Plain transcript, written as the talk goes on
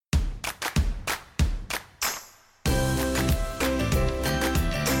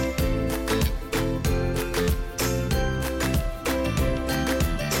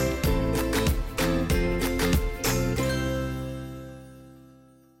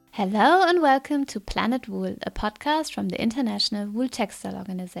Hello and welcome to Planet Wool, a podcast from the International Wool Textile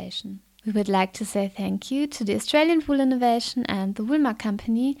Organization. We would like to say thank you to the Australian Wool Innovation and the Woolmark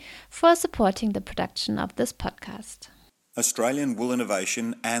Company for supporting the production of this podcast. Australian Wool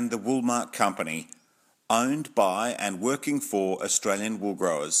Innovation and the Woolmark Company, owned by and working for Australian wool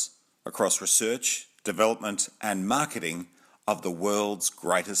growers across research, development and marketing of the world's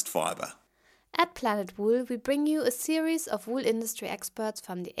greatest fibre. At Planet Wool, we bring you a series of wool industry experts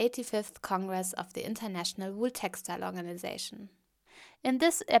from the 85th Congress of the International Wool Textile Organization. In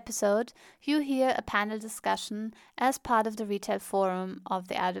this episode, you hear a panel discussion as part of the Retail Forum of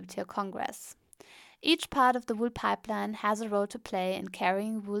the IWTO Congress. Each part of the wool pipeline has a role to play in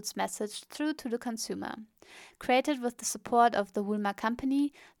carrying wool's message through to the consumer. Created with the support of the Woolmark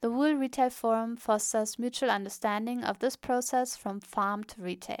Company, the Wool Retail Forum fosters mutual understanding of this process from farm to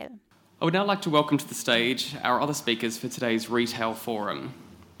retail. I would now like to welcome to the stage our other speakers for today's Retail Forum.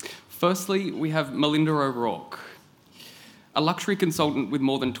 Firstly, we have Melinda O'Rourke, a luxury consultant with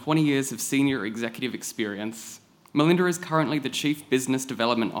more than 20 years of senior executive experience. Melinda is currently the Chief Business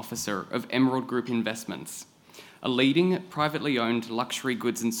Development Officer of Emerald Group Investments, a leading privately owned luxury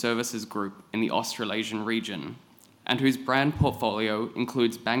goods and services group in the Australasian region, and whose brand portfolio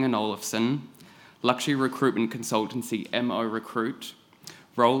includes Bang & Olufsen, luxury recruitment consultancy MO Recruit,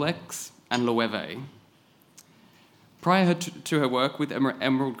 Rolex and Loewe. Prior to her work with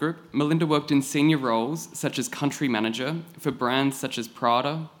Emerald Group, Melinda worked in senior roles such as country manager for brands such as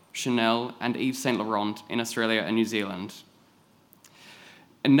Prada, Chanel and Yves Saint Laurent in Australia and New Zealand.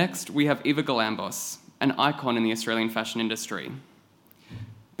 And next we have Eva Galambos, an icon in the Australian fashion industry.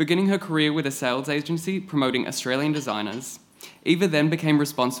 Beginning her career with a sales agency promoting Australian designers, Eva then became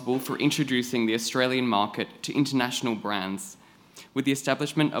responsible for introducing the Australian market to international brands with the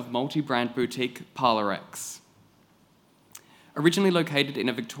establishment of multi-brand boutique Parlorex. Originally located in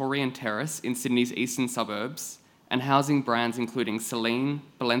a Victorian terrace in Sydney's eastern suburbs and housing brands including Celine,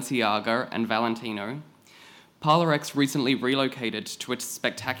 Balenciaga and Valentino, Parlorex recently relocated to a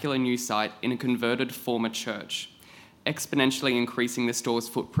spectacular new site in a converted former church, exponentially increasing the store's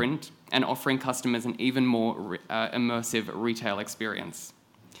footprint and offering customers an even more immersive retail experience.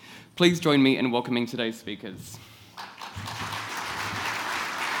 Please join me in welcoming today's speakers.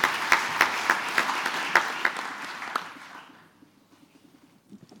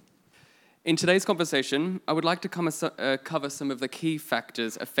 In today's conversation, I would like to cover some of the key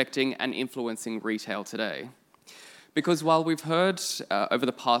factors affecting and influencing retail today. Because while we've heard over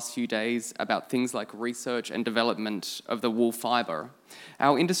the past few days about things like research and development of the wool fibre,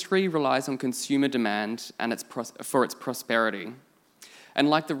 our industry relies on consumer demand and for its prosperity. And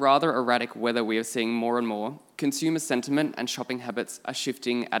like the rather erratic weather we are seeing more and more, consumer sentiment and shopping habits are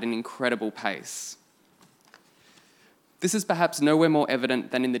shifting at an incredible pace. This is perhaps nowhere more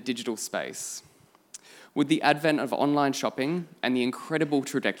evident than in the digital space. With the advent of online shopping and the incredible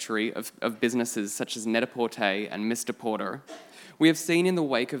trajectory of businesses such as Net-a-Porter and Mr. Porter, we have seen in the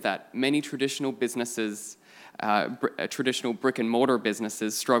wake of that many traditional businesses, traditional brick and mortar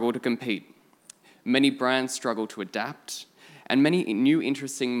businesses struggle to compete. Many brands struggle to adapt, and many new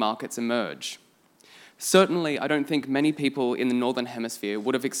interesting markets emerge. Certainly, I don't think many people in the Northern Hemisphere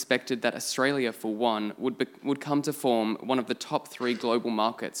would have expected that Australia, for one, would come to form one of the top 3 global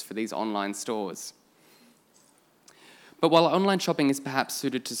markets for these online stores. But while online shopping is perhaps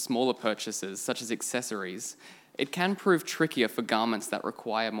suited to smaller purchases, such as accessories, it can prove trickier for garments that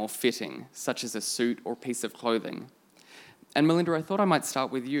require more fitting, such as a suit or piece of clothing. And Melinda, I thought I might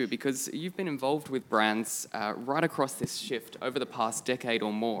start with you, because you've been involved with brands right across this shift over the past decade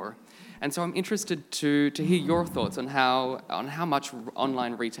or more. And so I'm interested to hear your thoughts on how much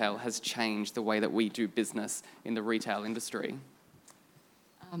online retail has changed the way that we do business in the retail industry.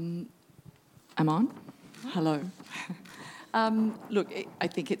 I'm on? Hello. Look, I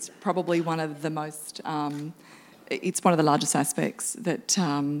think it's probably one of the most, it's one of the largest aspects that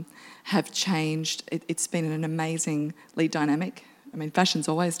have changed. It's been an amazingly dynamic. I mean, fashion's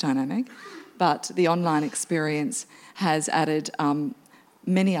always dynamic, but the online experience has added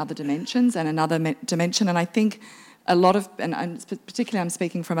many other dimensions and another dimension. And I think a lot of, and particularly I'm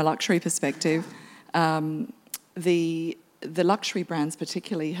speaking from a luxury perspective, the luxury brands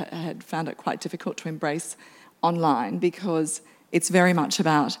particularly had found it quite difficult to embrace online because it's very much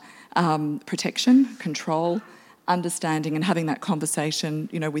about protection, control, understanding and having that conversation,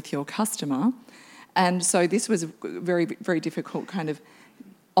 with your customer. And so this was a very, very difficult kind of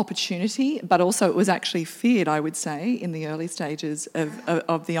opportunity, but also it was actually feared, I would say, in the early stages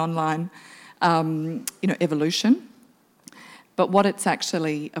of the online, evolution. But what it's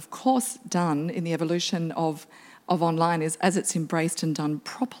actually, of course, done in the evolution of of online is, as it's embraced and done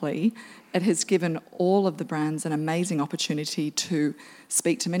properly, it has given all of the brands an amazing opportunity to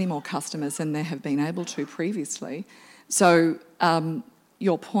speak to many more customers than they have been able to previously. So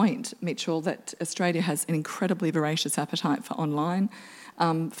your point, Mitchell, that Australia has an incredibly voracious appetite for online.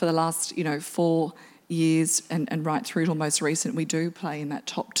 For the last 4 years and right through till most recent, we do play in that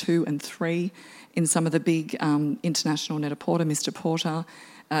top 2 and 3 in some of the big international Net-a-Porter, Mr. Porter,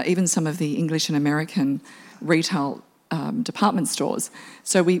 even some of the English and American retail department stores.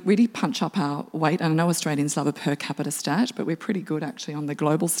 So we really punch up our weight. And I know Australians love a per capita stat, but we're pretty good actually on the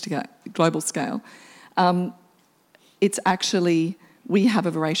global scale. It's actually, we have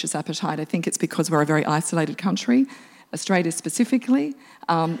a voracious appetite. I think it's because we're a very isolated country. Australia specifically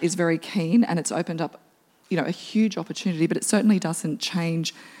is very keen, and it's opened up, a huge opportunity, but it certainly doesn't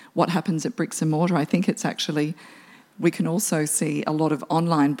change what happens at bricks and mortar. I think it's actually, we can also see a lot of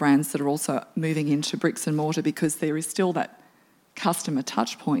online brands that are also moving into bricks and mortar because there is still that customer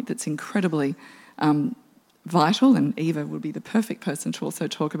touch point that's incredibly vital, and Eva would be the perfect person to also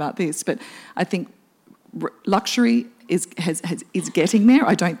talk about this. But I think luxury is getting there.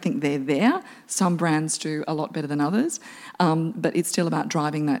 I don't think they're there. Some brands do a lot better than others, but it's still about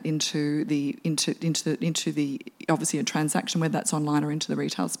driving that into the obviously a transaction, whether that's online or into the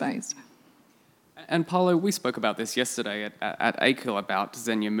retail space. And Paulo, we spoke about this yesterday at ACIL about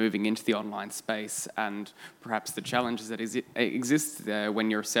Xenia moving into the online space and perhaps the challenges that exist there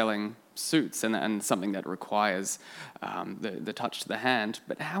when you're selling suits and something that requires the touch to the hand.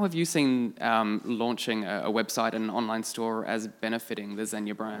 But how have you seen launching a website and an online store as benefiting the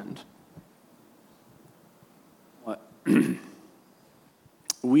Xenia brand?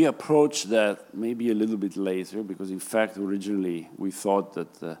 We approached that maybe a little bit later because, in fact, originally we thought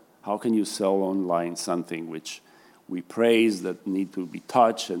that how can you sell online something which we praise that need to be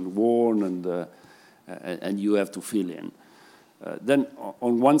touched and worn and you have to fill in. Then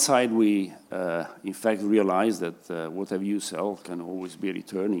on one side we in fact realized that whatever you sell can always be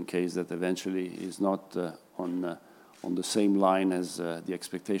returned in case that eventually is not on the same line as the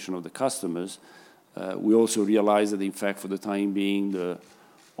expectation of the customers. We also realized that in fact for the time being the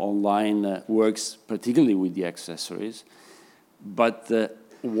online works particularly with the accessories. But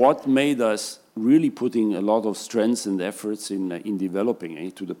what made us really putting a lot of strengths and efforts in developing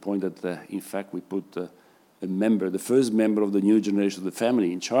it to the point that in fact we put the first member of the new generation of the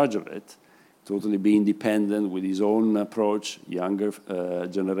family in charge of it, totally be independent with his own approach, younger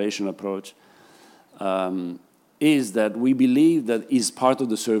generation approach, is that we believe that is part of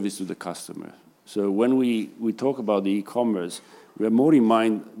the service to the customer. So when we talk about the e-commerce, we have more in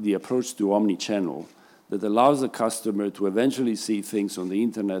mind the approach to omni-channel that allows the customer to eventually see things on the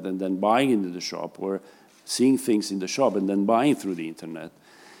internet and then buying into the shop, or seeing things in the shop and then buying through the internet.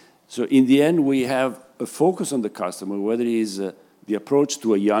 So in the end, we have a focus on the customer, whether it is the approach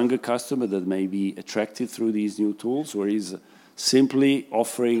to a younger customer that may be attracted through these new tools, or is simply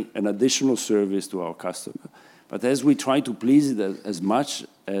offering an additional service to our customer. But as we try to please it as much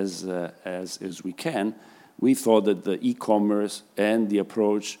as we can, we thought that the e-commerce and the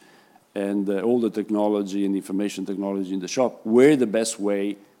approach and all the technology and information technology in the shop were the best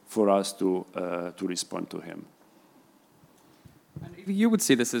way for us to respond to him. And you would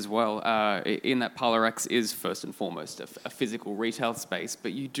see this as well, in that ParlourX is first and foremost a physical retail space,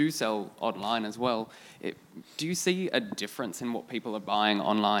 but you do sell online as well. Do you see a difference in what people are buying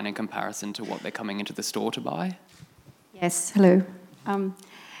online in comparison to what they're coming into the store to buy? Yes, hello.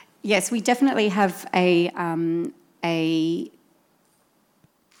 Yes, we definitely have a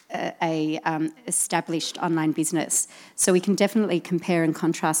established online business, so we can definitely compare and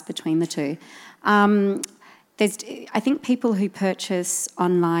contrast between the two. I think people who purchase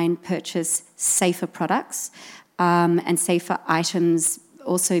online purchase safer products and safer items,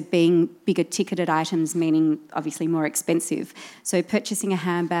 also being bigger ticketed items, meaning obviously more expensive. So purchasing a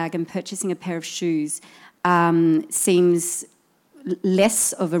handbag and purchasing a pair of shoes seems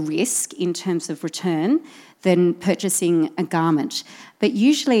less of a risk in terms of return than purchasing a garment. But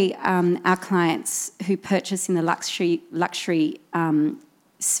usually our clients who purchase in the luxury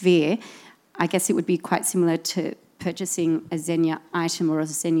sphere, I guess it would be quite similar to purchasing a Xenia item or a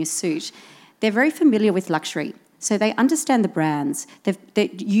Xenia suit. They're very familiar with luxury, so they understand the brands. They're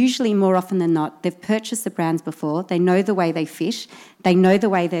usually, more often than not, they've purchased the brands before. They know the way they fit. They know the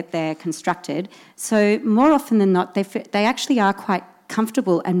way that they're constructed. So more often than not, they actually are quite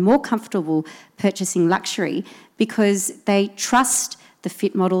comfortable and more comfortable purchasing luxury because they trust the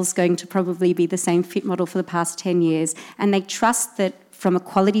fit model's going to probably be the same fit model for the past 10 years, and they trust that from a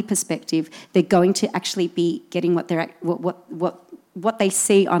quality perspective, they're going to actually be getting what what they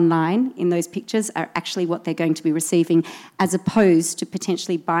see online in those pictures are actually what they're going to be receiving, as opposed to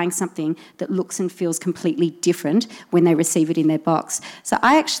potentially buying something that looks and feels completely different when they receive it in their box. So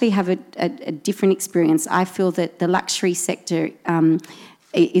I actually have a different experience. I feel that the luxury sector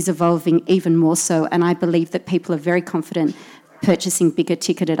is evolving even more so, and I believe that people are very confident purchasing bigger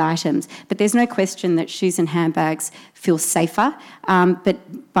ticketed items. But there's no question that shoes and handbags feel safer,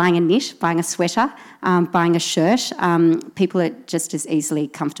 but buying a knit, buying a sweater, buying a shirt, people are just as easily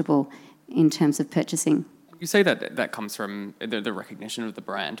comfortable in terms of purchasing. You say that comes from the recognition of the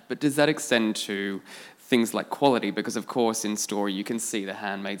brand, but does that extend to things like quality? Because of course in store you can see the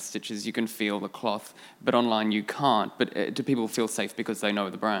handmade stitches, you can feel the cloth, but online you can't. But do people feel safe because they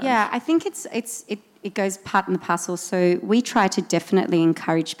know the brand? Yeah, I think it goes part and parcel. So we try to definitely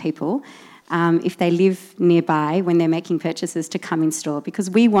encourage people, if they live nearby, when they're making purchases, to come in store, because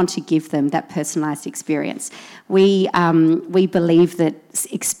we want to give them that personalised experience. We believe that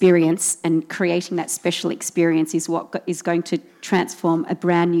experience and creating that special experience is what is going to transform a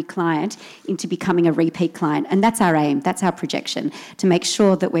brand new client into becoming a repeat client. And that's our aim, that's our projection, to make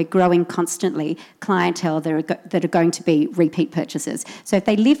sure that we're growing constantly clientele that are going to be repeat purchasers. So if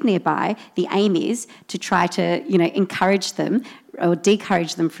they live nearby, the aim is to try to, encourage them or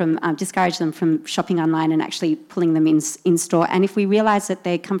discourage them from shopping online and actually pulling them in store. And if we realise that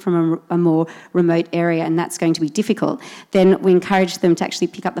they come from a more remote area and that's going to be difficult, then we encourage them to actually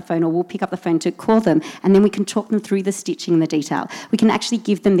pick up the phone, or we'll pick up the phone to call them, and then we can talk them through the stitching and the detail. We can actually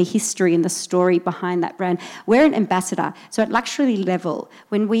give them the history and the story behind that brand. We're an ambassador. So at luxury level,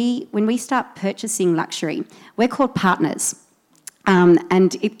 when we start purchasing luxury, we're called partners. And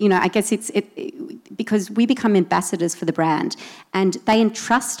I guess it's because we become ambassadors for the brand, and they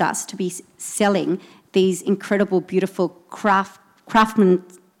entrust us to be selling these incredible, beautiful craftsman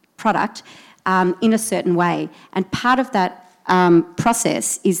product in a certain way. And part of that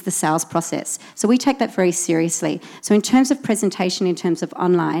process is the sales process. So we take that very seriously. So in terms of presentation, in terms of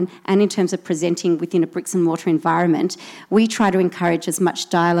online, and in terms of presenting within a bricks and mortar environment, we try to encourage as much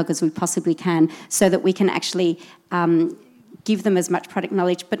dialogue as we possibly can so that we can actually give them as much product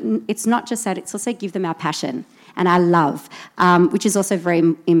knowledge. But it's not just that, it's also give them our passion and our love, which is also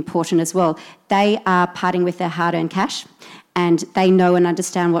very important as well. They are parting with their hard-earned cash, and they know and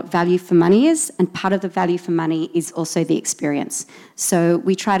understand what value for money is, and part of the value for money is also the experience. So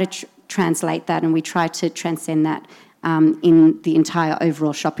we try to translate that, and we try to transcend that in the entire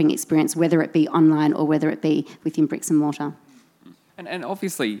overall shopping experience, whether it be online or whether it be within bricks and mortar. And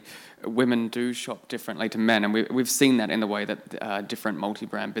obviously, women do shop differently to men, and we've seen that in the way that different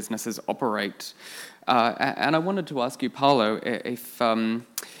multi-brand businesses operate. And I wanted to ask you, Paolo, if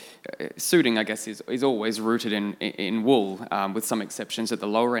suiting, I guess, is always rooted in wool, with some exceptions at the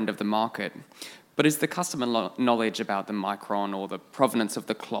lower end of the market. But is the customer knowledge about the micron or the provenance of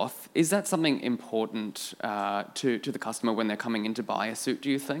the cloth, is that something important to the customer when they're coming in to buy a suit,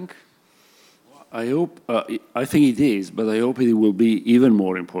 do you think? I think it is, but I hope it will be even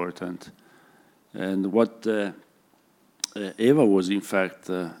more important. And what Eva was in fact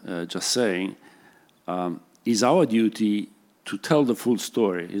just saying is our duty to tell the full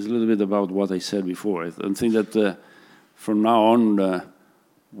story. It's a little bit about what I said before. I think that from now on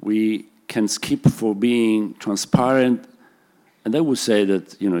we can skip for being transparent, and I would say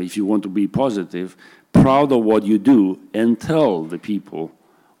that, if you want to be positive, proud of what you do, and tell the people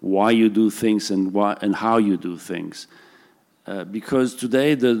why you do things and how you do things, because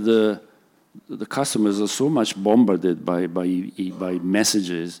today the customers are so much bombarded by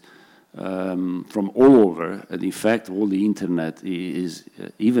messages from all over, and in fact all the internet is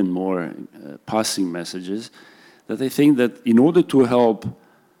even more passing messages, that I think that in order to help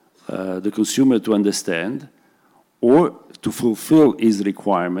the consumer to understand or to fulfill his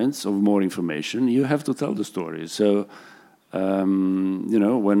requirements of more information, you have to tell the story. So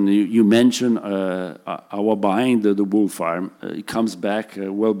when you mention our buying the wool farm, it comes back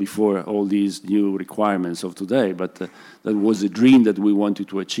well before all these new requirements of today, but that was a dream that we wanted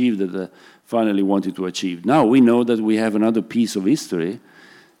to achieve, that finally wanted to achieve. Now we know that we have another piece of history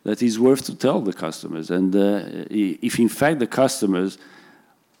that is worth to tell the customers, and if in fact the customers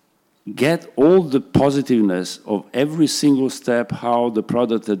get all the positiveness of every single step, how the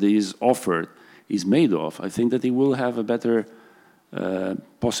product that is offered is made of, I think that it will have a better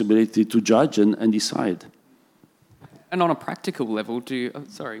possibility to judge and decide. And on a practical level, do you... Oh,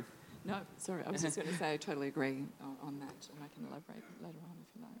 sorry. No, sorry. I was just going to say I totally agree on that, and I can elaborate later on if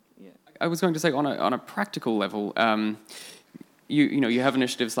you like. Yeah. I was going to say on a practical level, you have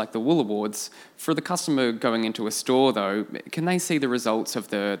initiatives like the Wool Awards. For the customer going into a store, though, can they see the results of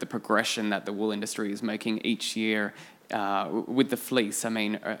the progression that the wool industry is making each year with the fleece, I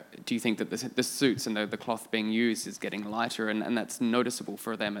mean, do you think that the suits and the cloth being used is getting lighter, and that's noticeable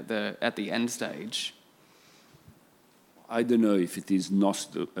for them at the end stage? I don't know if it is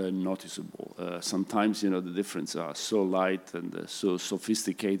noticeable. Sometimes, the differences are so light and so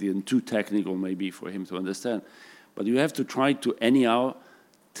sophisticated and too technical maybe for him to understand. But you have to try to anyhow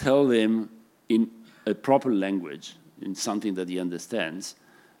tell them in a proper language, in something that he understands,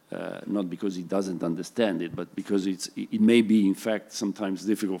 not because he doesn't understand it, but because it may be, in fact, sometimes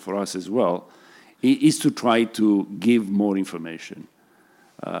difficult for us as well, is to try to give more information.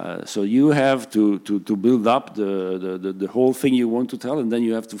 So you have to build up the whole thing you want to tell, and then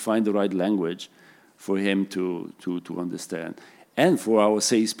you have to find the right language for him to understand, and for our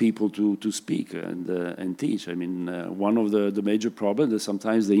salespeople to speak and teach. I mean, one of the major problems that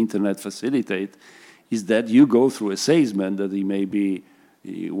sometimes the internet facilitate is that you go through a salesman that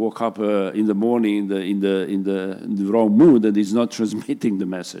he woke up in the morning in the wrong mood and is not transmitting the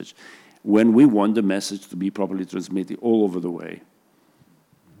message, when we want the message to be properly transmitted all over the way.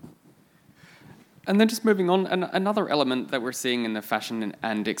 And then just moving on, another element that we're seeing in the fashion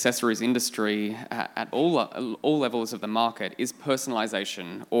and accessories industry at all levels of the market is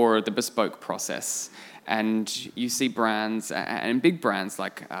personalization, or the bespoke process. And you see brands, and big brands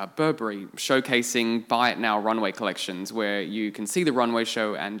like Burberry, showcasing buy it now runway collections, where you can see the runway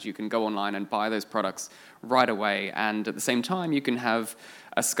show and you can go online and buy those products right away. And at the same time, you can have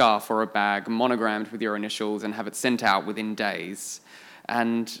a scarf or a bag monogrammed with your initials and have it sent out within days.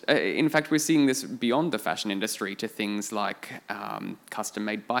 And in fact, we're seeing this beyond the fashion industry to things like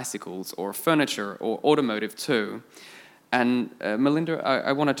custom-made bicycles or furniture or automotive too. And Melinda,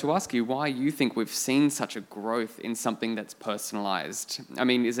 I wanted to ask you why you think we've seen such a growth in something that's personalized. I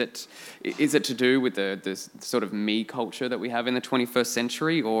mean, is it to do with the sort of me culture that we have in the 21st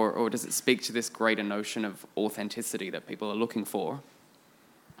century, or does it speak to this greater notion of authenticity that people are looking for?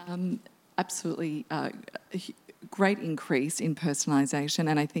 Absolutely. Great increase in personalisation,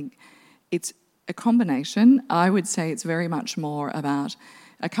 and I think it's a combination. I would say it's very much more about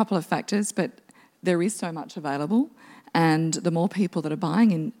a couple of factors, but there is so much available, and the more people that are buying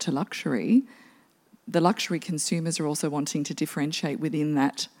into luxury, the luxury consumers are also wanting to differentiate within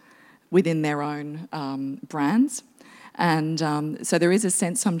their own brands, and so there is a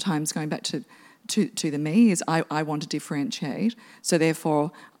sense sometimes, going back to the me, is I want to differentiate, so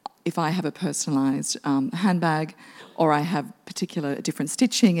therefore if I have a personalised handbag, or I have particular different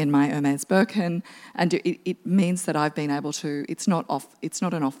stitching in my Hermes Birkin, and it means that I've been able to. It's not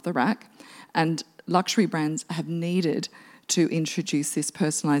an off the rack, and luxury brands have needed to introduce this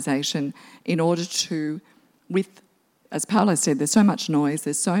personalisation in order to, as Paolo said, there's so much noise,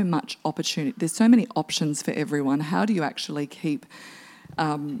 there's so much opportunity, there's so many options for everyone. How do you actually keep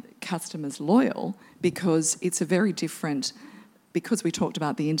customers loyal? Because it's a very different. Because we talked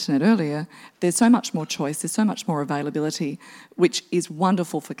about the internet earlier, there's so much more choice, there's so much more availability, which is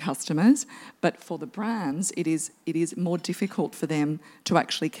wonderful for customers, but for the brands, it is more difficult for them to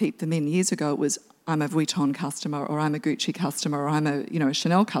actually keep them in. Years ago, it was, I'm a Vuitton customer, or I'm a Gucci customer, or I'm a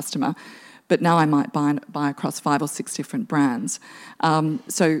Chanel customer, but now I might buy across 5 or 6 different brands. And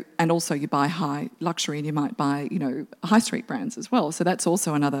also you buy high luxury, and you might buy, high street brands as well. So that's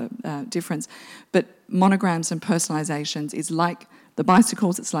also another difference. But monograms and personalizations is like the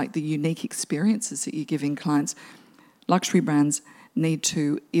bicycles. It's like the unique experiences that you're giving clients. Luxury brands need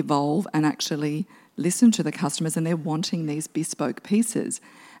to evolve and actually listen to the customers, and they're wanting these bespoke pieces.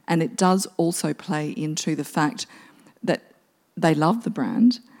 And it does also play into the fact that they love the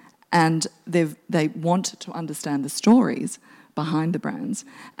brand, and they want to understand the stories behind the brands.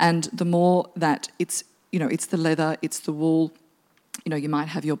 And the more that it's the leather, it's the wool, you might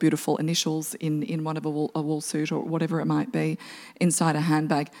have your beautiful initials in one of a wool suit or whatever it might be inside a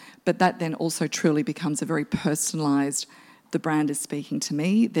handbag, but that then also truly becomes a very personalised, the brand is speaking to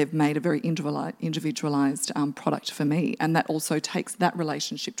me, they've made a very individualised product for me, and that also takes that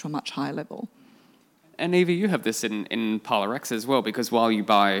relationship to a much higher level. And Evie, you have this in Parlorex as well, because while you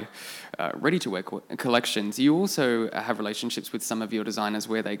buy ready-to-wear collections, you also have relationships with some of your designers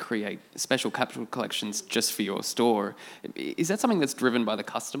where they create special capsule collections just for your store. Is that something that's driven by the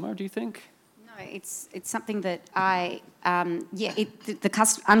customer, do you think? No, it's something that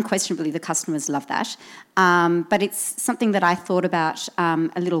unquestionably the customers love that, but it's something that I thought about a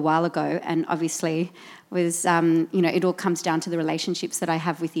little while ago, and obviously was, it all comes down to the relationships that I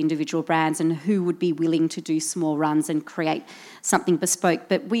have with the individual brands and who would be willing to do small runs and create something bespoke.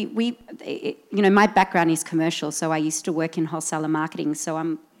 But my background is commercial, so I used to work in wholesaler marketing, so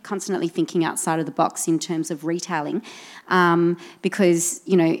I'm constantly thinking outside of the box in terms of retailing, because,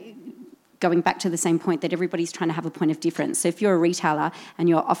 going back to the same point that everybody's trying to have a point of difference. So if you're a retailer and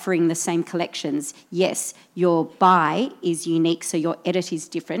you're offering the same collections, yes, your buy is unique, so your edit is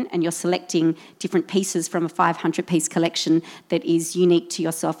different, and you're selecting different pieces from a 500-piece collection that is unique to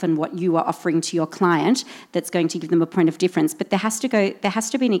yourself and what you are offering to your client that's going to give them a point of difference. But there has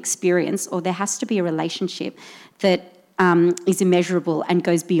to be an experience, or there has to be a relationship that is immeasurable and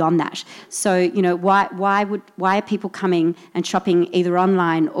goes beyond that. So, you know, why are people coming and shopping either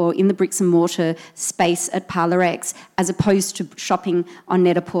online or in the bricks and mortar space at Parlour X, as opposed to shopping on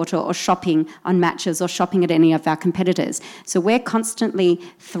Net-a-Porter or shopping on Matches or shopping at any of our competitors? So we're constantly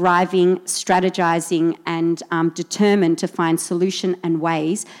thriving, strategizing, and determined to find solution and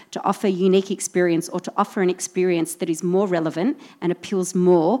ways to offer unique experience, or to offer an experience that is more relevant and appeals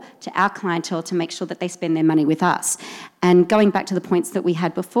more to our clientele to make sure that they spend their money with us. And going back to the points that we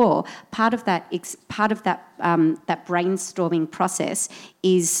had before, part of that brainstorming process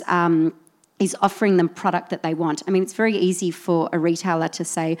is offering them product that they want. I mean, it's very easy for a retailer to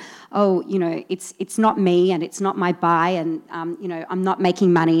say, oh, you know, it's not me and it's not my buy, and you know, I'm not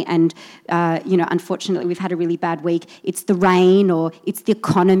making money, and you know, unfortunately we've had a really bad week. It's the rain, or it's the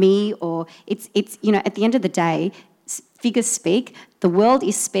economy, or it's you know, at the end of the day, figures speak. The world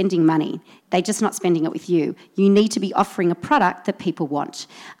is spending money. They're just not spending it with you. You need to be offering a product that people want.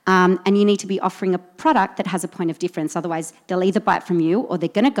 And you need to be offering a product that has a point of difference. Otherwise, they'll either buy it from you, or they're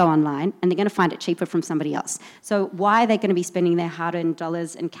going to go online and they're going to find it cheaper from somebody else. So why are they going to be spending their hard-earned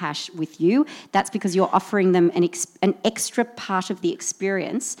dollars and cash with you? That's because you're offering them an extra part of the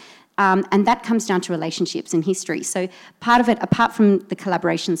experience. And that comes down to relationships and history. So part of it, apart from the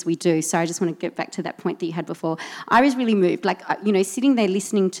collaborations we do, so I just want to get back to that point that you had before. I was really moved, like, you know, sitting there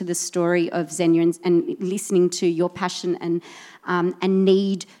listening to the story of Xenia and listening to your passion and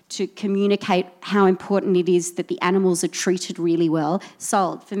need to communicate how important it is that the animals are treated really well.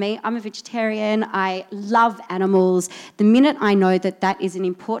 Sold. For me, I'm a vegetarian. I love animals. The minute I know that that is an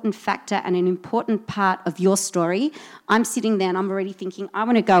important factor and an important part of your story, I'm sitting there and I'm already thinking, I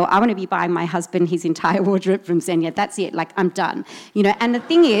want to be buying my husband his entire wardrobe from Xenia. That's it. Like, I'm done. You know, and the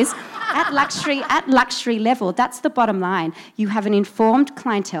thing is, at luxury level, that's the bottom line. You have an informed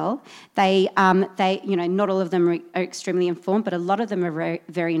clientele. They you know, not all of them are extremely informed, but a lot of them are very,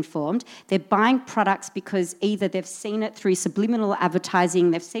 very informed. They're buying products because either they've seen it through subliminal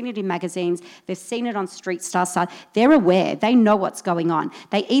advertising, they've seen it in magazines, they've seen it on street style site. They're aware. They know what's going on.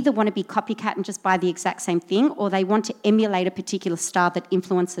 They either want to be copycat and just buy the exact same thing, or they want to emulate a particular style that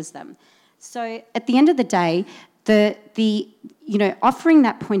influences them. So at the end of the day, the you know, offering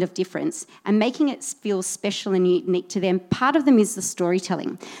that point of difference and making it feel special and unique to them, part of them is the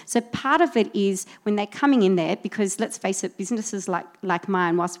storytelling. So part of it is when they're coming in there, because let's face it, businesses like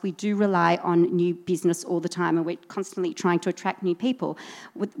mine, whilst we do rely on new business all the time and we're constantly trying to attract new people,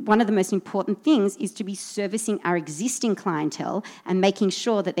 one of the most important things is to be servicing our existing clientele and making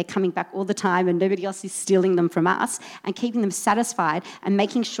sure that they're coming back all the time and nobody else is stealing them from us, and keeping them satisfied and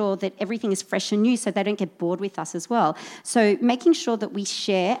making sure that everything is fresh and new so they don't get bored with us as well. So making sure that we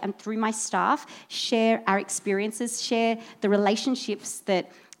share, and through my staff, share our experiences, share the relationships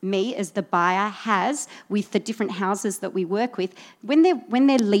that me as the buyer has with the different houses that we work with. When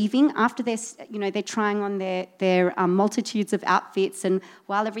they're leaving, after they're trying on their multitudes of outfits, and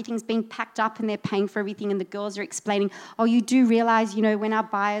while everything's being packed up and they're paying for everything, and the girls are explaining, oh, you do realise, you know, when our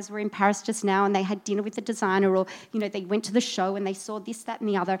buyers were in Paris just now and they had dinner with the designer, or, you know, they went to the show and they saw this, that and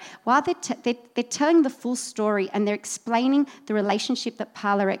the other, while they're telling the full story and they're explaining the relationship that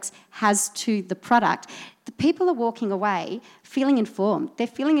Parlour X has to the product, the people are walking away feeling informed. They're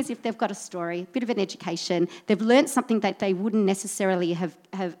feeling as if they've got a story, a bit of an education. They've learnt something that they wouldn't necessarily have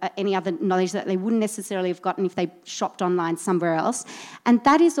any other knowledge that they wouldn't necessarily have gotten if they shopped online somewhere else. And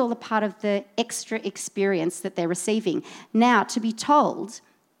that is all a part of the extra experience that they're receiving. Now, to be told,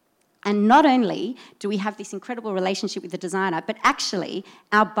 and not only do we have this incredible relationship with the designer, but actually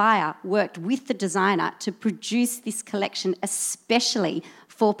our buyer worked with the designer to produce this collection especially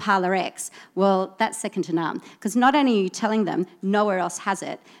for Parlour X. Well, that's second to none. Because not only are you telling them nowhere else has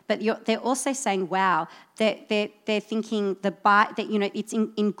it, but they're also saying, wow, they're thinking that, you know, it's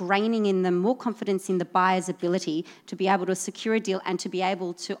ingraining in them more confidence in the buyer's ability to be able to secure a deal and to be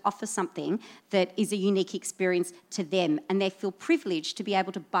able to offer something that is a unique experience to them, and they feel privileged to be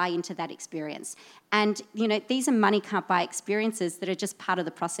able to buy into that experience. And, you know, these are money can't buy experiences that are just part of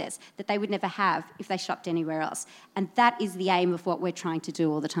the process that they would never have if they shopped anywhere else. And that is the aim of what we're trying to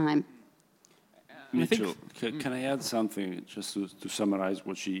do all the time. Mitchell, can I add something just to summarize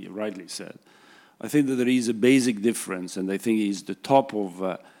what she rightly said? I think that there is a basic difference, and I think it's the top of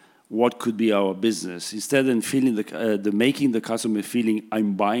what could be our business, instead of feeling making the customer feeling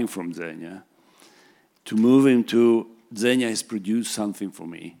I'm buying from Zegna, to move into Zegna has produced something for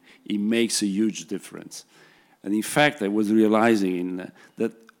me. It makes a huge difference. And in fact, I was realizing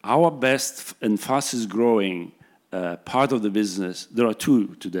that our best and fastest growing part of the business, there are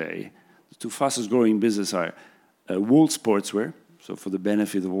two today. The two fastest growing businesses are wool sportswear, so for the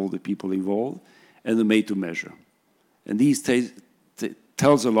benefit of all the people involved, and the made to measure. And these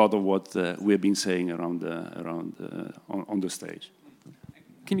tells a lot of what we have been saying on the stage.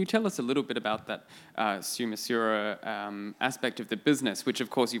 Can you tell us a little bit about that Sur Mesure aspect of the business, which of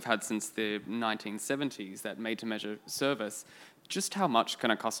course you've had since the 1970s, that made-to-measure service? Just how much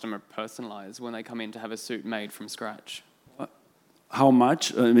can a customer personalize when they come in to have a suit made from scratch? How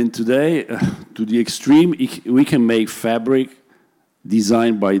much? I mean, today, to the extreme, we can make fabric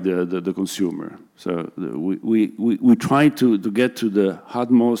designed by the consumer. So we try to get to the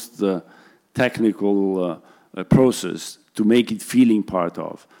utmost technical process to make it feeling part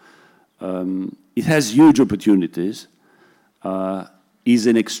of. It has huge opportunities. Is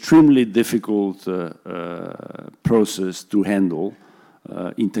an extremely difficult process to handle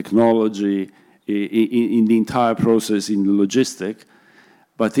in technology, in the entire process, in the logistic,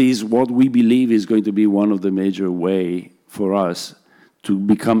 but is what we believe is going to be one of the major way for us to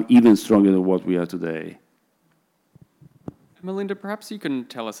become even stronger than what we are today. Melinda, perhaps you can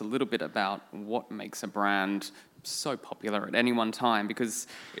tell us a little bit about what makes a brand so popular at any one time, because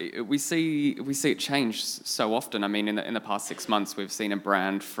we see it change so often. I mean, in the past 6 months, we've seen a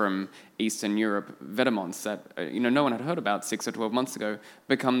brand from Eastern Europe, Vetements, that no one had heard about 6 or 12 months ago,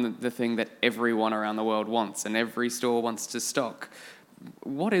 become the thing that everyone around the world wants and every store wants to stock.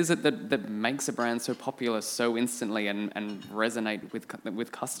 What is it that makes a brand so popular so instantly and resonate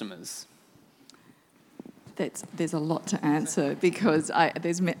with customers? There's a lot to answer because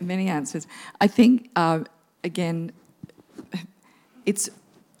there's many answers. I think, again,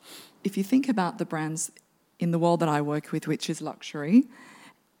 if you think about the brands in the world that I work with, which is luxury,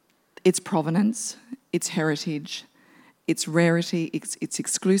 it's provenance, it's heritage, it's rarity, it's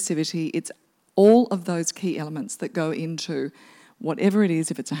exclusivity, it's all of those key elements that go into whatever it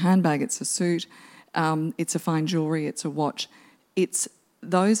is. If it's a handbag, it's a suit, it's a fine jewellery, it's a watch. It's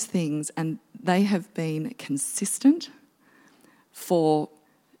those things, and they have been consistent for,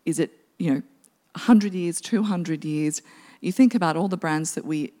 100 years, 200 years. You think about all the brands that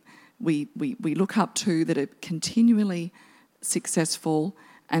we look up to that are continually successful,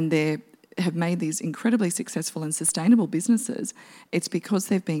 and they have made these incredibly successful and sustainable businesses. It's because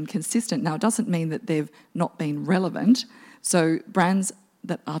they've been consistent. Now, it doesn't mean that they've not been relevant. So brands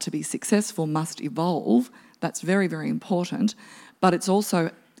that are to be successful must evolve. That's very, very important. But it's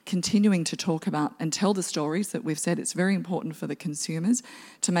also continuing to talk about and tell the stories that we've said. It's very important for the consumers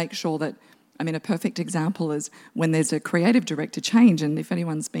to make sure that, a perfect example is when there's a creative director change, and if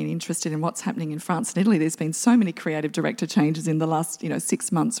anyone's been interested in what's happening in France and Italy, there's been so many creative director changes in the last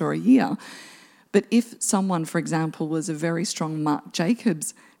 6 months or a year. But if someone, for example, was a very strong Marc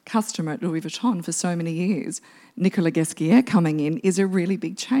Jacobs customer at Louis Vuitton for so many years, Nicolas Ghesquière coming in is a really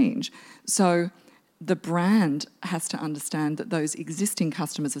big change. So the brand has to understand that those existing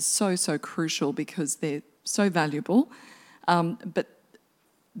customers are so crucial because they're so valuable. But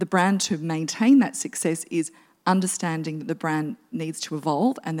the brand, to maintain that success, is understanding that the brand needs to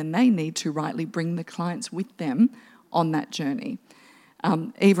evolve, and then they need to rightly bring the clients with them on that journey.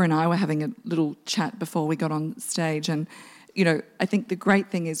 Eva and I were having a little chat before we got on stage, and I think the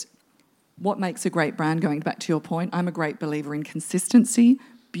great thing is what makes a great brand, going back to your point, I'm a great believer in consistency,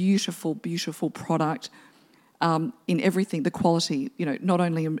 beautiful, beautiful product, in everything, the quality, not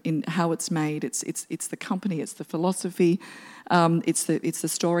only in how it's made, it's the company, it's the philosophy, it's the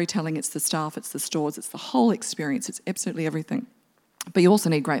storytelling, it's the staff, it's the stores, it's the whole experience, it's absolutely everything. But you also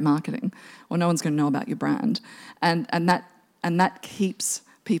need great marketing, or no one's going to know about your brand, and that keeps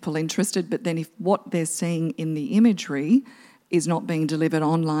people interested. But then if what they're seeing in the imagery is not being delivered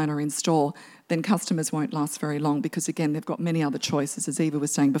online or in store, then customers won't last very long because, again, they've got many other choices. As Eva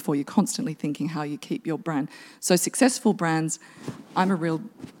was saying before, you're constantly thinking how you keep your brand. So successful brands, I'm a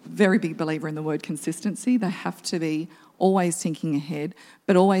very big believer in the word consistency. They have to be always thinking ahead,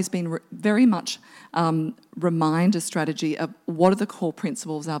 but always been very much remind a strategy of what are the core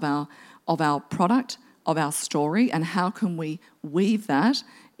principles of our product, of our story, and how can we weave that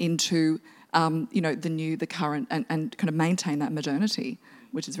into the new, the current, and kind of maintain that modernity,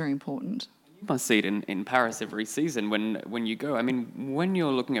 which is very important. You must see it in Paris every season when you go. When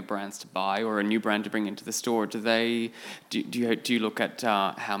you're looking at brands to buy or a new brand to bring into the store, do you look at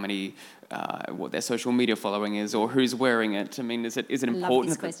how many what their social media following is, or who's wearing it? I mean, is it important? I love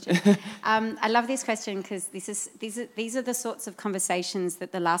this question. I love this question because these are the sorts of conversations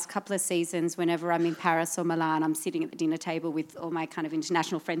that the last couple of seasons, whenever I'm in Paris or Milan, I'm sitting at the dinner table with all my kind of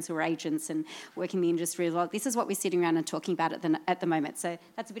international friends who are agents and work in the industry as well. This is what we're sitting around and talking about at the moment. So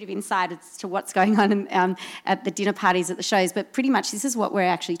that's a bit of insight as to what's going on at the dinner parties at the shows. But pretty much this is what we're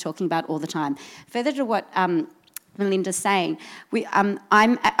actually talking about all the time. Further to what Melinda's saying,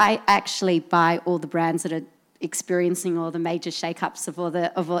 I actually buy all the brands that are experiencing all the major shake-ups of all.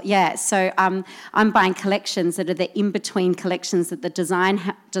 So I'm buying collections that are the in-between collections that the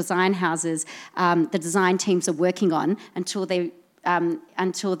design houses, the design teams are working on until they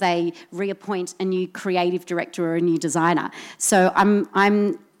reappoint a new creative director or a new designer. So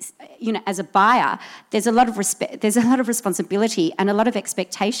I'm as a buyer, there's a lot of responsibility and a lot of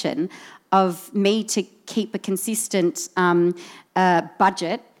expectation of me to keep a consistent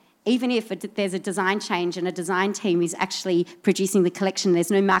budget, even if there's a design change and a design team is actually producing the collection.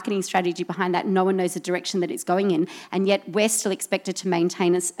 There's no marketing strategy behind that. No one knows the direction that it's going in, and yet we're still expected to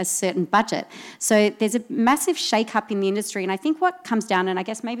maintain a certain budget. So there's a massive shake-up in the industry, and I think what comes down, and I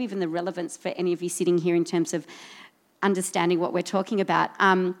guess maybe even the relevance for any of you sitting here in terms of understanding what we're talking about,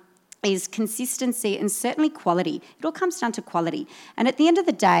 is consistency and certainly quality. It all comes down to quality. And at the end of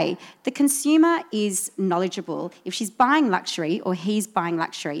the day, the consumer is knowledgeable. If she's buying luxury or he's buying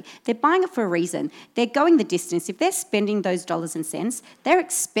luxury, they're buying it for a reason. They're going the distance. If they're spending those dollars and cents, they're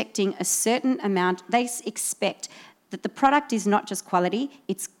expecting a certain amount. They expect that the product is not just quality,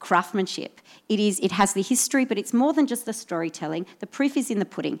 it's craftsmanship. It has the history, but it's more than just the storytelling. The proof is in the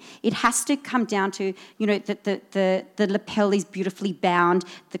pudding. It has to come down to, the lapel is beautifully bound,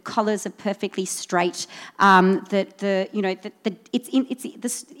 the collars are perfectly straight, it's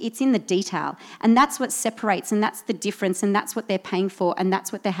in the detail. And that's what separates, and that's the difference, and that's what they're paying for, and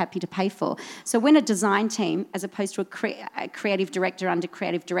that's what they're happy to pay for. So when a design team, as opposed to a creative director under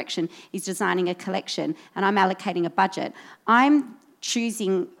creative direction, is designing a collection, and I'm allocating a budget, I'm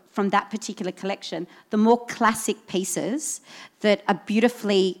choosing from that particular collection the more classic pieces that are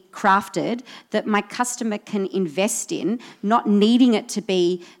beautifully crafted that my customer can invest in, not needing it to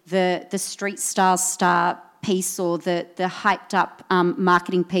be the street style star piece or the hyped up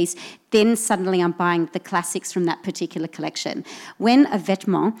marketing piece. Then suddenly I'm buying the classics from that particular collection. When a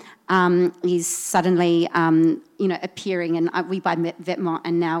vêtement is suddenly appearing, and we buy vêtements,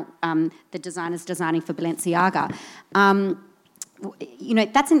 and now the designer's designing for Balenciaga,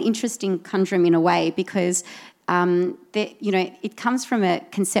 that's an interesting conundrum in a way, because it comes from a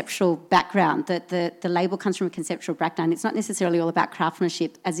conceptual background. The label comes from a conceptual background. It's not necessarily all about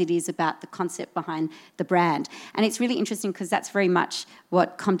craftsmanship as it is about the concept behind the brand. And it's really interesting because that's very much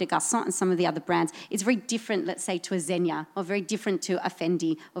what Comme des Garçons and some of the other brands, it's very different, let's say, to a Zegna, or very different to a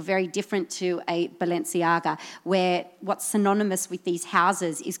Fendi, or very different to a Balenciaga, where what's synonymous with these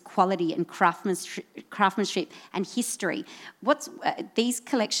houses is quality and craftsmanship and history. These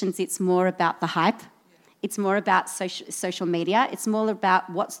collections, it's more about the hype. It's more about social media. It's more about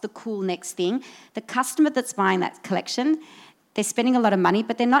what's the cool next thing. The customer that's buying that collection, they're spending a lot of money,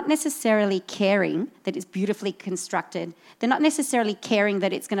 but they're not necessarily caring that it's beautifully constructed. They're not necessarily caring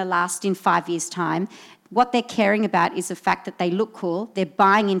that it's going to last in 5 years' time. What they're caring about is the fact that they look cool, they're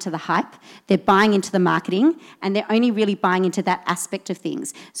buying into the hype, they're buying into the marketing, and they're only really buying into that aspect of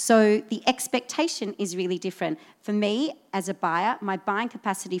things. So the expectation is really different. For me, as a buyer, my buying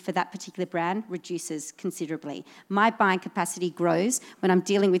capacity for that particular brand reduces considerably. My buying capacity grows when I'm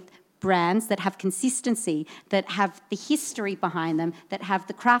dealing with brands that have consistency, that have the history behind them, that have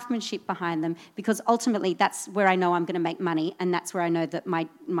the craftsmanship behind them, because ultimately that's where I know I'm going to make money, and that's where I know that my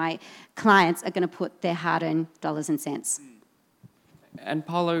clients are going to put their hard-earned dollars and cents. And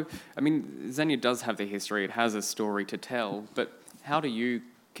Paulo, I mean, Zegna does have the history, it has a story to tell, but how do you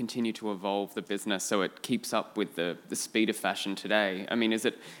continue to evolve the business so it keeps up with the speed of fashion today? I mean, is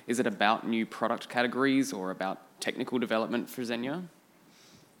it about new product categories or about technical development for Zegna?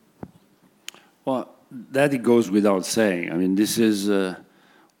 Well, that it goes without saying. I mean, this is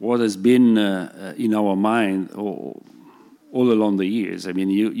what has been in our mind all along the years. I mean,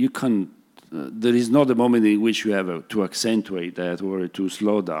 you can't, there is not a moment in which you have to accentuate that or to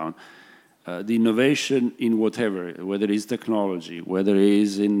slow down. The innovation in whatever, whether it's technology, whether it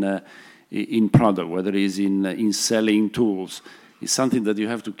is in product, whether it is in selling tools, is something that you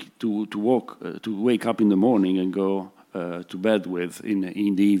have to wake up in the morning and go to bed with in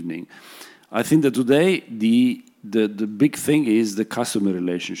the evening. I think that today the big thing is the customer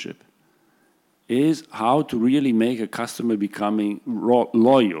relationship, is how to really make a customer becoming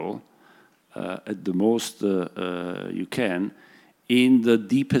loyal at the most you can in the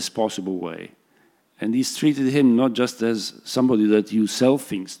deepest possible way. And he's treated him not just as somebody that you sell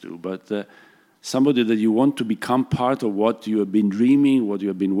things to, but somebody that you want to become part of what you have been dreaming, what you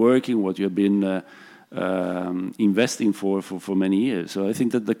have been working, what you have been investing for many years. So I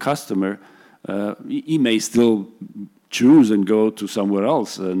think that the customer, he may still choose and go to somewhere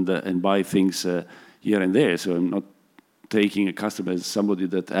else and buy things here and there. So I'm not taking a customer as somebody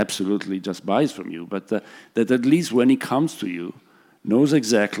that absolutely just buys from you, but that at least when he comes to you, knows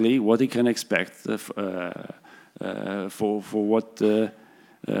exactly what he can expect for what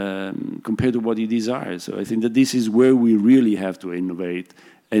compared to what he desires. So I think that this is where we really have to innovate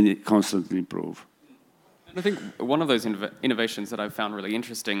and constantly improve. And I think one of those innovations that I've found really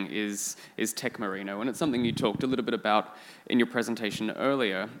interesting is Tech Merino, and it's something you talked a little bit about in your presentation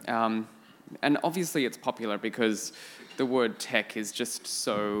earlier. And obviously it's popular because the word tech is just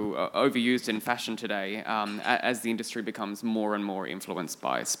so overused in fashion today as the industry becomes more and more influenced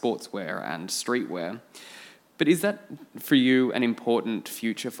by sportswear and streetwear. But is that, for you, an important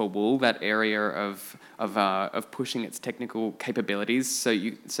future for wool, that area of pushing its technical capabilities so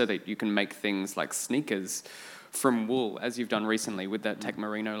that you can make things like sneakers from wool, as you've done recently with that Tech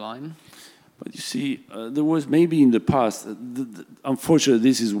Merino line? But you see, there was maybe in the past, unfortunately,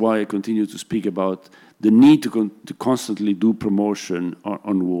 this is why I continue to speak about the need to constantly do promotion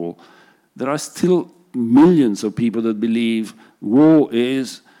on wool. There are still millions of people that believe wool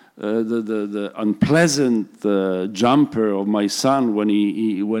is the unpleasant jumper of my son when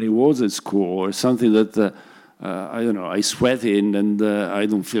he was at school, or something that, I don't know, I sweat in and I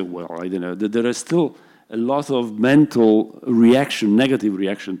don't feel well. I don't know. There is still a lot of mental reaction, negative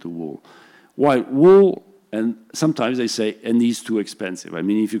reaction to wool. While wool, and sometimes they say, and it's too expensive. I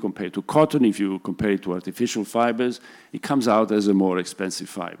mean, if you compare it to cotton, if you compare it to artificial fibers, it comes out as a more expensive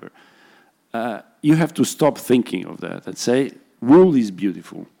fiber. You have to stop thinking of that and say, wool is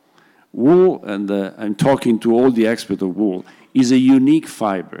beautiful. Wool, and I'm talking to all the experts of wool, is a unique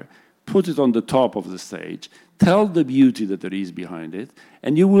fiber. Put it on the top of the stage, tell the beauty that there is behind it,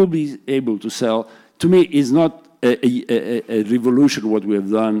 and you will be able to sell. To me, it's not a revolution what we have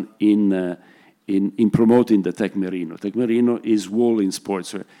done in promoting the Tech Merino. Tech Merino is wool in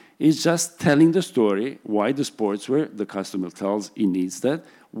sportswear. It's just telling the story why the sportswear, the customer tells he needs that,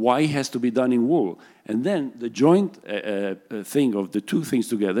 why it has to be done in wool. And then the joint thing of the two things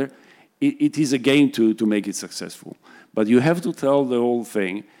together, it is a game to make it successful. But you have to tell the whole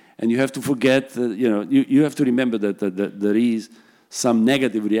thing, and you have to forget, you have to remember that there is some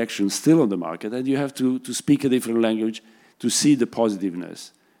negative reaction still on the market, and you have to speak a different language to see the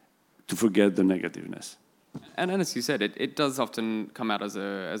positiveness, to forget the negativeness. And as you said, it does often come out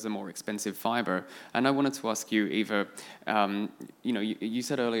as a more expensive fiber. And I wanted to ask you, Eva, you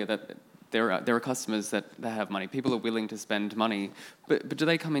said earlier that there are customers that have money. People are willing to spend money, but do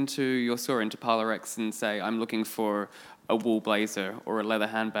they come into your store, into Parlorex, and say, I'm looking for a wool blazer or a leather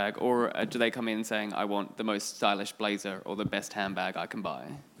handbag, or do they come in saying, I want the most stylish blazer or the best handbag I can buy?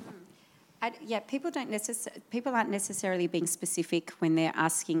 People aren't necessarily being specific when they're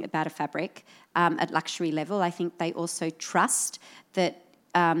asking about a fabric at luxury level. I think they also trust that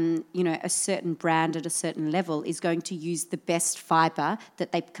a certain brand at a certain level is going to use the best fibre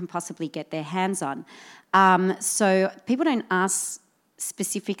that they can possibly get their hands on. So people don't ask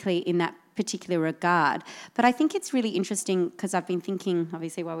specifically in that particular regard. But I think it's really interesting because I've been thinking,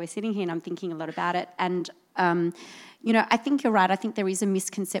 obviously, while we're sitting here, and I'm thinking a lot about it. And, I think you're right. I think there is a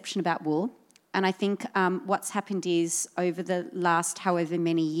misconception about wool. And I think what's happened is over the last however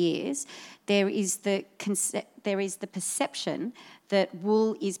many years, there is the perception that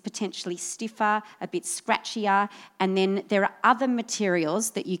wool is potentially stiffer, a bit scratchier, and then there are other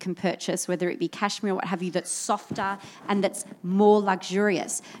materials that you can purchase, whether it be cashmere or what have you, that's softer and that's more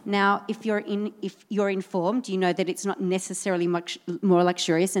luxurious. Now, if you're informed, you know that it's not necessarily much more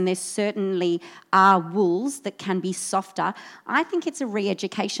luxurious, and there certainly are wools that can be softer. I think it's a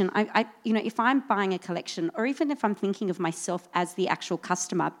re-education. If I'm buying a collection, or even if I'm thinking of myself as the actual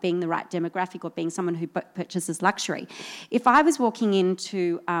customer, being the right demographic or being someone who purchases luxury, if I was walking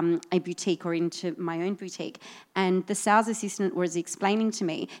into a boutique or into my own boutique, and the sales assistant was explaining to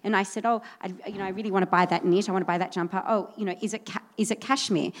me, and I said, I really want to buy that knit, I want to buy that jumper. Is it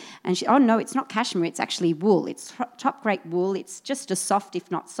cashmere? And she, no, it's not cashmere, it's actually wool. It's top grade wool. It's just as soft, if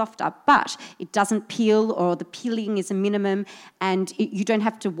not softer, but it doesn't peel, or the peeling is a minimum, and you don't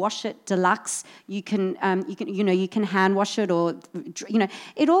have to wash it deluxe. You can hand wash it, or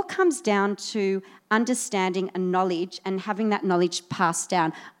it all comes down to understanding and knowledge, and having that knowledge passed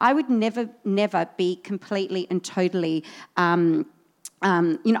down. I would never be completely and totally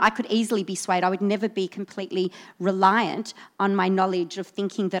I could easily be swayed. I would never be completely reliant on my knowledge of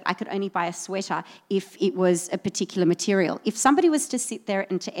thinking that I could only buy a sweater if it was a particular material. If somebody was to sit there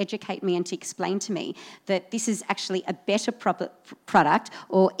and to educate me and to explain to me that this is actually a better product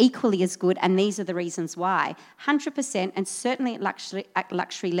or equally as good, and these are the reasons why, 100%, and certainly at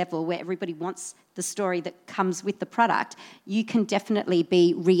luxury level where everybody wants the story that comes with the product, you can definitely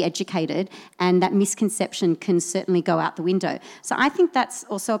be re-educated, and that misconception can certainly go out the window. So I think that's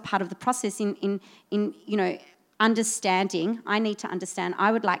also a part of the process in understanding. I need to understand.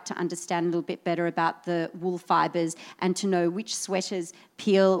 I would like to understand a little bit better about the wool fibres and to know which sweaters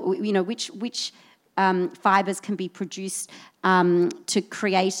peel, which fibres can be produced to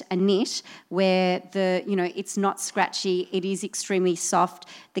create a knit where it's not scratchy, it is extremely soft.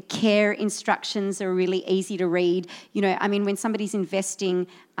 The care instructions are really easy to read. When somebody's investing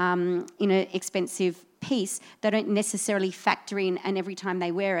in an expensive piece, they don't necessarily factor in, and every time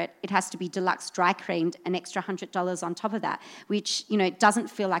they wear it, it has to be deluxe dry creamed, an extra $100 on top of that, which doesn't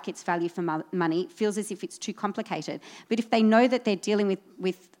feel like it's value for money. It feels as if it's too complicated. But if they know that they're dealing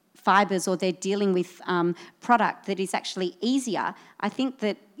with fibres or they're dealing with product that is actually easier, I think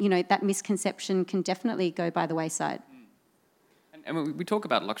that that misconception can definitely go by the wayside. And we talk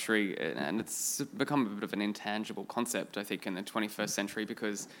about luxury, and it's become a bit of an intangible concept, I think, in the 21st century,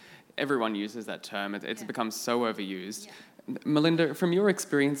 because everyone uses that term. It's become so overused. Yeah. Melinda, from your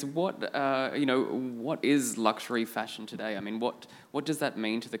experience, what is luxury fashion today? What does that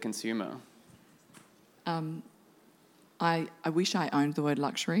mean to the consumer? I wish I owned the word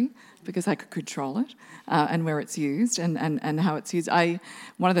luxury because I could control it and where it's used and how it's used.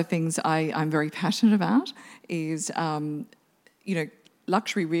 One of the things I'm very passionate about is,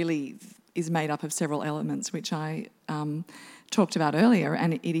 luxury really is made up of several elements, which I talked about earlier,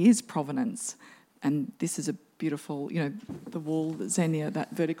 and it is provenance. And this is a beautiful, the wool, the Xenia,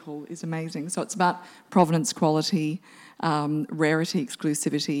 that vertical is amazing. So it's about provenance, quality, rarity,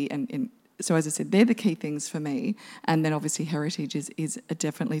 exclusivity, and so as I said, they're the key things for me. And then obviously heritage is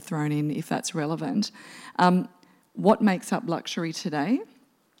definitely thrown in if that's relevant. What makes up luxury today?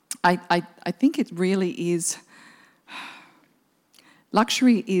 I think it really is...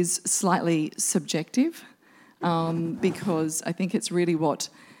 Luxury is slightly subjective because I think it's really what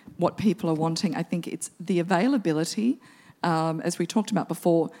people are wanting. I think it's the availability, as we talked about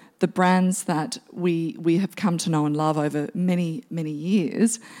before, the brands that we have come to know and love over many, many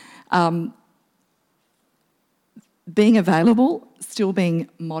years, being available, still being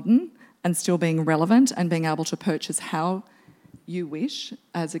modern and still being relevant and being able to purchase how you wish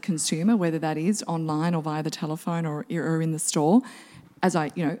as a consumer, whether that is online or via the telephone or in the store.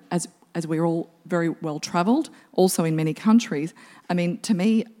 As we're all very well travelled, also in many countries, to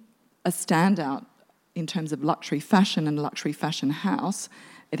me, a standout in terms of luxury fashion and luxury fashion house,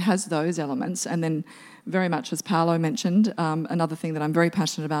 it has those elements. And then very much, as Paolo mentioned, another thing that I'm very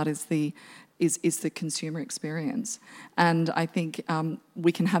passionate about is the consumer experience. And I think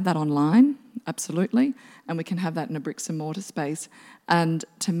we can have that online, absolutely, and we can have that in a bricks and mortar space. And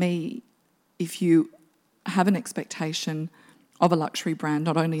to me, if you have an expectation of a luxury brand,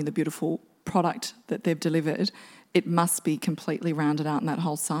 not only in the beautiful product that they've delivered, it must be completely rounded out in that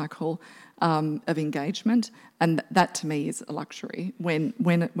whole cycle of engagement, and that to me is a luxury. When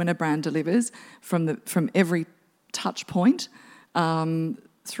a brand delivers from every touch point,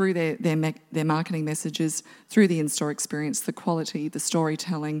 through their marketing messages, through the in-store experience, the quality, the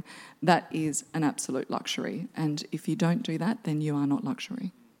storytelling, that is an absolute luxury. And if you don't do that, then you are not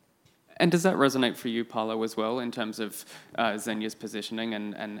luxury. And does that resonate for you, Paolo, as well, in terms of Xenia's positioning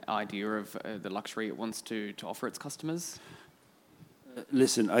and idea of the luxury it wants to offer its customers?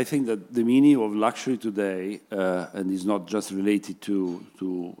 Listen, I think that the meaning of luxury today, and is not just related to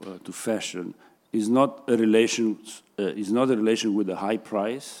fashion, is not a relation with a high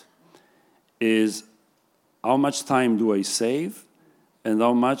price. Is how much time do I save, and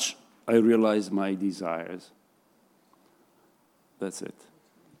how much I realize my desires. That's it.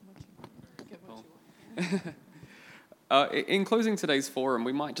 In closing today's forum,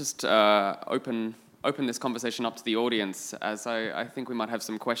 we might just open this conversation up to the audience, as I think we might have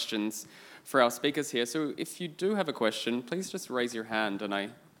some questions for our speakers here. So if you do have a question, please just raise your hand, and I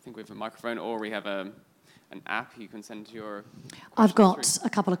think we have a microphone, or we have an app you can send your... I've got a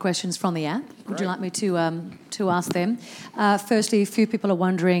couple of questions from the app. Great. Would you like me to ask them? Firstly, a few people are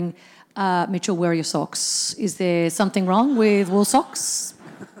wondering, Mitchell, where are your socks? Is there something wrong with wool socks?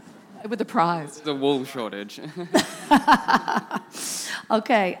 With the prize. The wool shortage.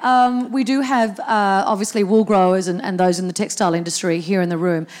 Okay. We do have, obviously, wool growers and those in the textile industry here in the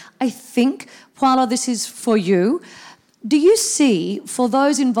room. I think, Paolo, this is for you. Do you see, for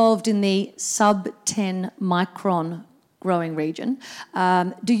those involved in the sub-10 micron growing region,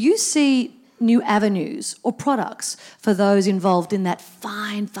 do you see new avenues or products for those involved in that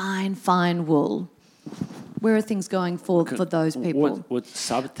fine wool? Where are things going for those people? What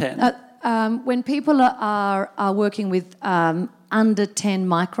sub-10? When people are working with under 10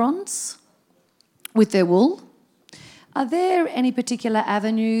 microns with their wool, are there any particular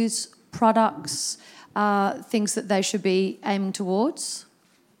avenues, products, things that they should be aiming towards?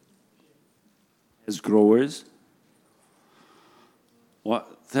 As growers,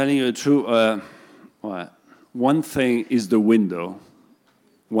 telling you the truth, one thing is the window,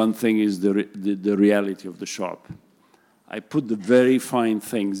 one thing is the reality of the shop. I put the very fine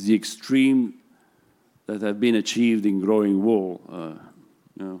things, the extreme that have been achieved in growing wool,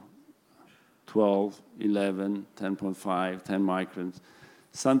 12, 11, 10.5, 10 microns,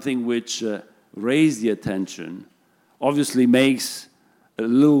 something which raise the attention, obviously makes a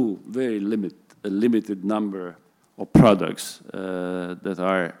limited number of products that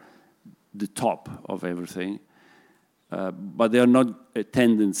are the top of everything, but they are not a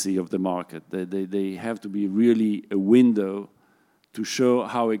tendency of the market. They have to be really a window to show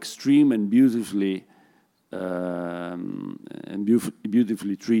how extreme and beautifully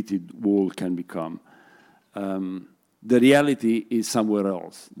beautifully treated wool can become. The reality is somewhere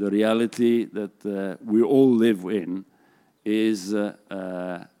else. The reality that we all live in is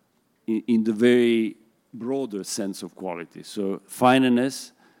in the very broader sense of quality. So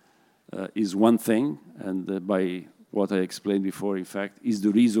fineness is one thing, and by what I explained before, in fact, is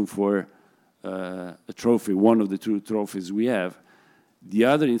the reason for a trophy, one of the two trophies we have. The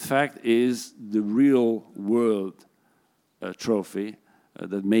other, in fact, is the real world trophy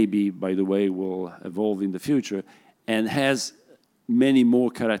that maybe, by the way, will evolve in the future and has many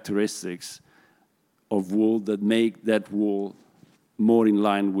more characteristics of wool that make that wool more in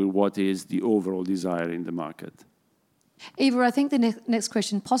line with what is the overall desire in the market. Eva, I think the next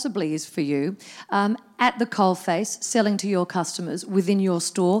question possibly is for you. At the coalface, selling to your customers within your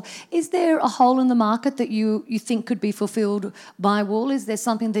store, is there a hole in the market that you think could be fulfilled by wool? Is there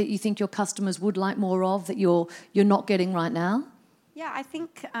something that you think your customers would like more of that you're not getting right now? Yeah, I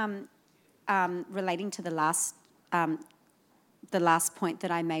think relating to the last point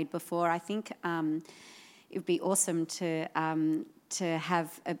that I made before, I think it would be awesome to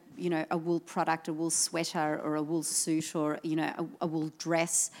have a wool product, a wool sweater, or a wool suit, or a wool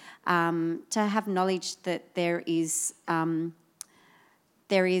dress, to have knowledge that there is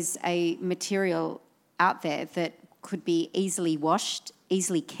a material out there that could be easily washed,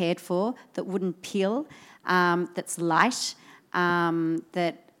 easily cared for, that wouldn't peel, that's light,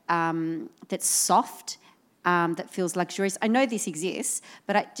 that's soft, that feels luxurious. I know this exists,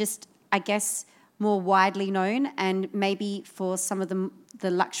 but I guess more widely known, and maybe for some of the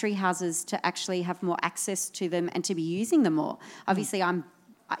luxury houses to actually have more access to them and to be using them more. Obviously, I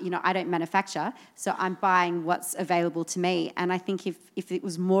don't manufacture, so I'm buying what's available to me. And I think if it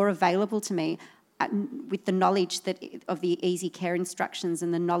was more available to me, with the knowledge of the easy care instructions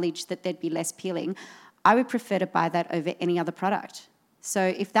and the knowledge that there'd be less peeling, I would prefer to buy that over any other product. So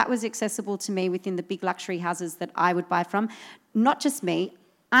if that was accessible to me within the big luxury houses that I would buy from, not just me,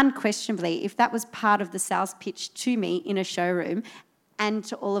 unquestionably, if that was part of the sales pitch to me in a showroom and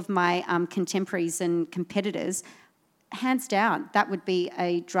to all of my contemporaries and competitors, hands down, that would be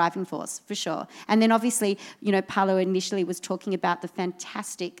a driving force for sure. And then obviously, Paolo initially was talking about the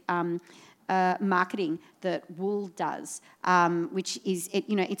fantastic marketing that wool does, which is,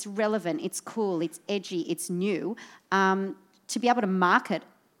 it's relevant, it's cool, it's edgy, it's new. To be able to market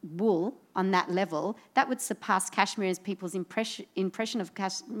wool on that level, that would surpass cashmere as people's impression of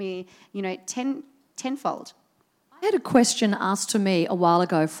cashmere, tenfold. I had a question asked to me a while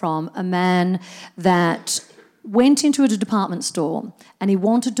ago from a man that went into a department store and he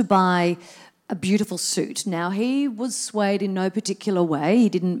wanted to buy a beautiful suit. Now, he was swayed in no particular way. He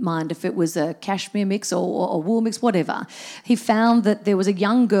didn't mind if it was a cashmere mix or a wool mix, whatever. He found that there was a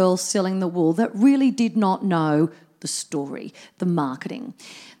young girl selling the wool that really did not know the story, the marketing.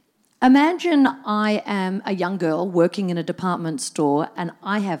 Imagine I am a young girl working in a department store and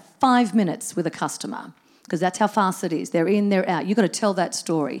I have 5 minutes with a customer, because that's how fast it is. They're in, they're out. You've got to tell that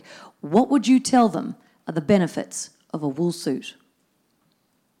story. What would you tell them are the benefits of a wool suit?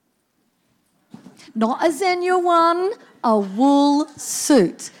 Not a Zegna one, a wool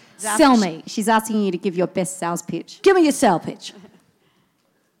suit. Sell me. She's asking you to give your best sales pitch. Give me your sales pitch.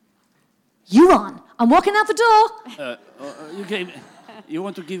 You on. I'm walking out the door. You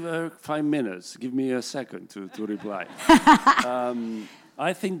want to give her 5 minutes. Give me a second to reply.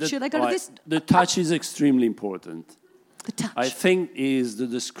 I think that Should I go to this? The touch is extremely important. The touch. I think is the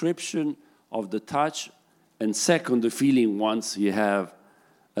description of the touch, and second, the feeling once he has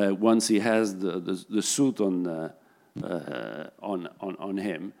the suit on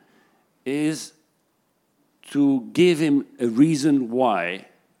him, is to give him a reason why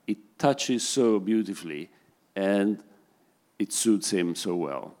it touches so beautifully and it suits him so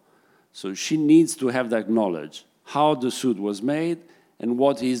well. So she needs to have that knowledge, how the suit was made and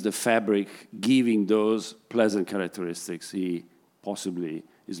what is the fabric giving those pleasant characteristics he possibly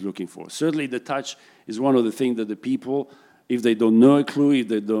is looking for. Certainly the touch is one of the things that the people, if they don't know a clue, if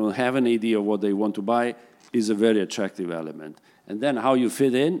they don't have an idea of what they want to buy, is a very attractive element. And then how you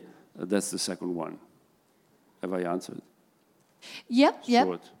fit in, that's the second one. Have I answered? Yep.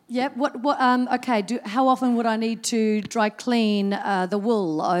 Short. Yep. Okay. How often would I need to dry clean the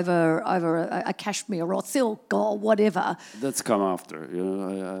wool over a cashmere or silk or whatever? That's come after. You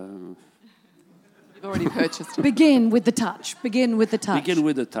know, You've already purchased it. Begin with the touch. Begin with the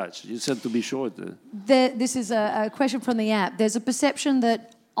touch. You said to be short. This is a question from the app. There's a perception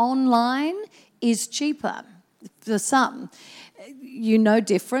that online is cheaper for some. You know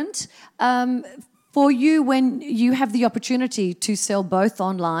different. For you, when you have the opportunity to sell both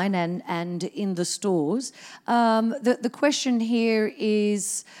online and in the stores, the question here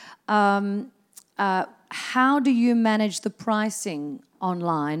is how do you manage the pricing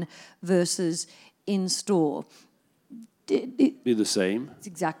online versus in store? Be the same. It's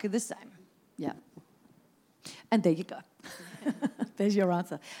exactly the same. Yeah. And there you go. There's your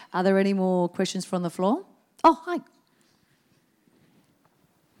answer. Are there any more questions from the floor? Oh, hi.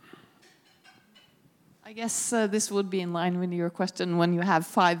 I guess this would be in line with your question when you have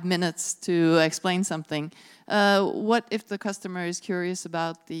 5 minutes to explain something. What if the customer is curious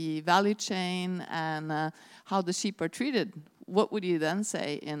about the value chain and how the sheep are treated? What would you then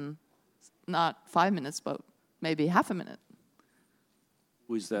say in not 5 minutes, but maybe half a minute?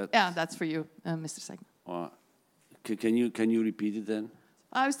 Who is that? Yeah, that's for you, Mr. Segner. Can you repeat it then?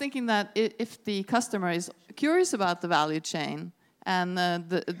 I was thinking that if the customer is curious about the value chain, and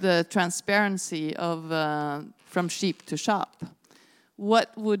the transparency of from sheep to shop,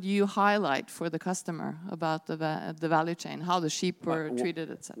 what would you highlight for the customer about the value chain, how the sheep were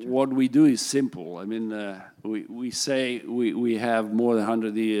treated, etc.? What we do is simple. I mean, we say we have more than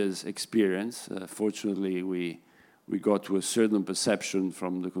 100 years experience. Fortunately, we got to a certain perception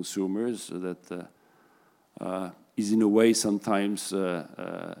from the consumers that is in a way sometimes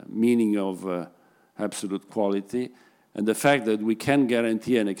meaning of absolute quality. And the fact that we can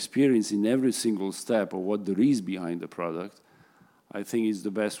guarantee an experience in every single step of what there is behind the product, I think is the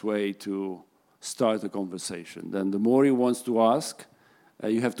best way to start a conversation. Then the more he wants to ask,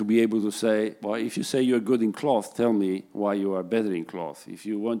 you have to be able to say, well, if you say you're good in cloth, tell me why you are better in cloth. If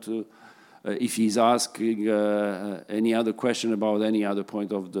you want to, if he's asking any other question about any other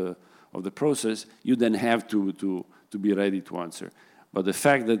point of the process, you then have to be ready to answer. But the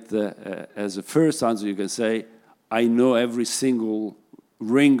fact that as a first answer you can say, I know every single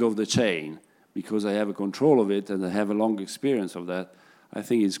ring of the chain because I have a control of it and I have a long experience of that, I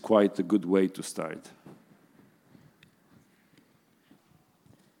think is quite a good way to start.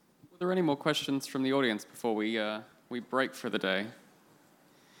 Were there any more questions from the audience before we break for the day?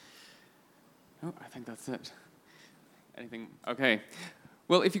 Oh, I think that's it. Anything? Okay.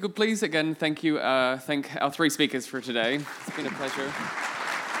 Well, if you could please again thank our three speakers for today. It's been a pleasure.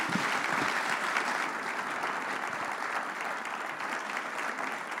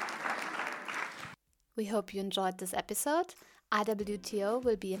 We hope you enjoyed this episode. IWTO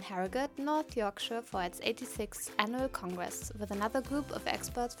will be in Harrogate, North Yorkshire for its 86th annual Congress with another group of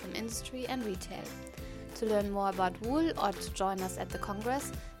experts from industry and retail. To learn more about wool or to join us at the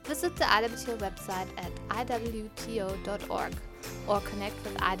Congress, visit the IWTO website at iwto.org or connect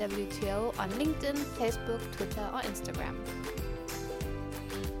with IWTO on LinkedIn, Facebook, Twitter or Instagram.